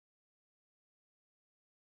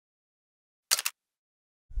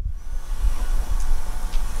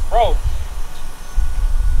Bro.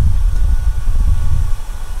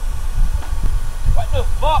 What the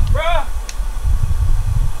fuck, bruh?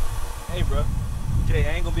 Hey, bro. Jay, I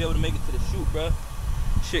ain't gonna be able to make it to the shoot, bro.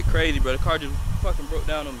 Shit crazy, bro. The car just fucking broke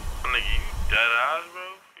down on me. My nigga, you dead eyes, bro?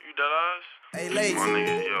 You dead eyes? Hey, ladies. My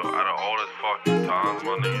nigga, yo, out of all this fucking times,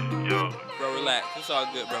 my nigga, yo. Bro, relax. It's all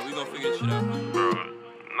good, bro. We gonna figure this shit out. Bro,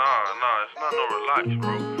 nah, it's not no relax,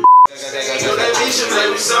 bro.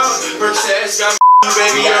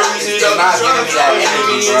 Baby, you're not giving me that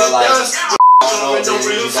energy, bro. Like, I don't know what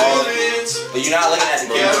but you're not looking at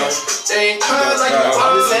the camera. I'm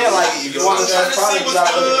just saying, like, if you want to start product, you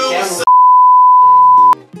gotta look at the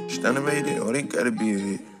camera. Stunner made it, or they gotta be a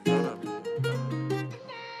hit.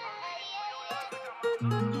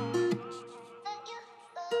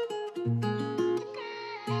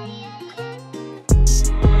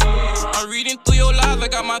 I'm reading through your lies, I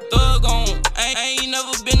got my thug on. I ain't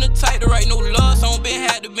never been the type to write no love song. Been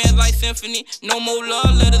had the bands like symphony. No more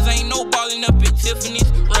love letters, ain't no ballin' up at Tiffany's.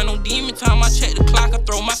 Run on demon time, I check the clock, I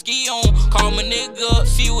throw my ski on. Call my nigga up,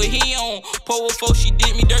 see what he on. Pour before she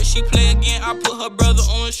did me dirt, she play again. I put her brother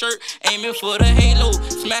on a shirt, aiming for the halo.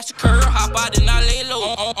 Smash the curb, hop out and I lay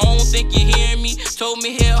low. I don't think you hearing me. Told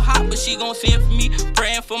me hell hot, but she gon' send for me.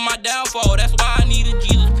 Praying for my downfall, that's why I need a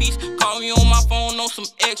Jesus piece. Call me on my phone on some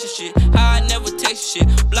extra shit. How I never text shit.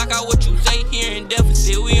 Block out what you say here in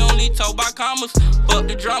deficit. We only talk about commas. Fuck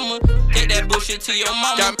the drama. Take that bullshit to your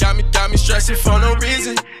mama. Got me stressing for no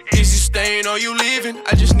reason. Is you staying or you leaving?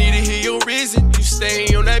 I just need to hear your reason. You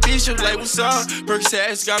staying on that beach, I'm like, what's up? Perks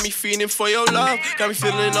ass got me feeling for your love. Got me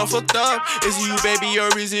feeling off a thug. Is it you, baby,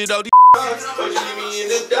 or is it all the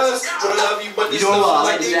You doing well, I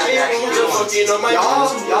like the jacket actually.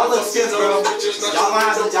 Y'all look stiff, bro. Y'all gonna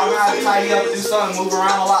have to tidy up and do something, move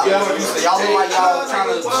around a lot. Y'all look like y'all trying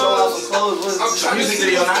to show off some clothes. What's a music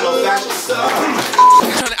video, not no fashion stuff.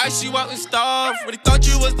 Trying to ice you out and stuff. Really thought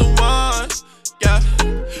you was the one. Yeah,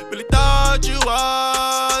 really thought you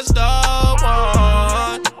was the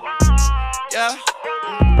one. Yeah,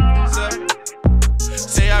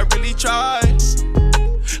 say I really tried.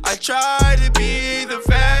 I tried to be the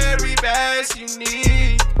very best you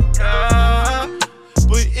need.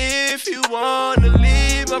 But if you wanna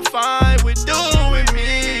leave, I'm fine with doing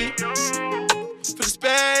me. For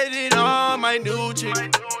spend it on my new chick.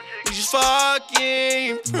 You just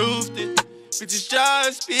fucking proved it. Bitches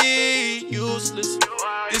just be useless.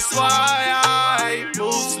 This why I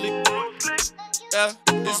move slick. Yeah,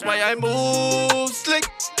 this why I move slick.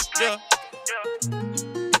 Yeah,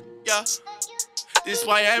 yeah. This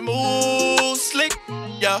why I move slick.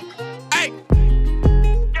 Yeah, hey.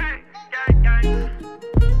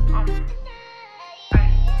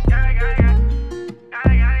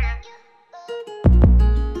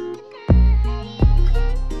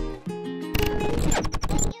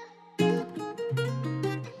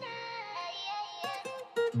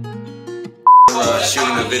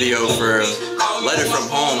 Shooting a video for Letter From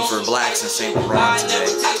Home for Blakkz in St. Laurent today.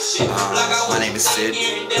 My name is Sid.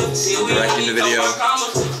 I'm directing the video,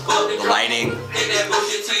 the lighting,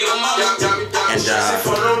 and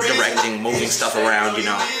directing, moving stuff around, you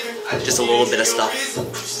know, just a little bit of stuff.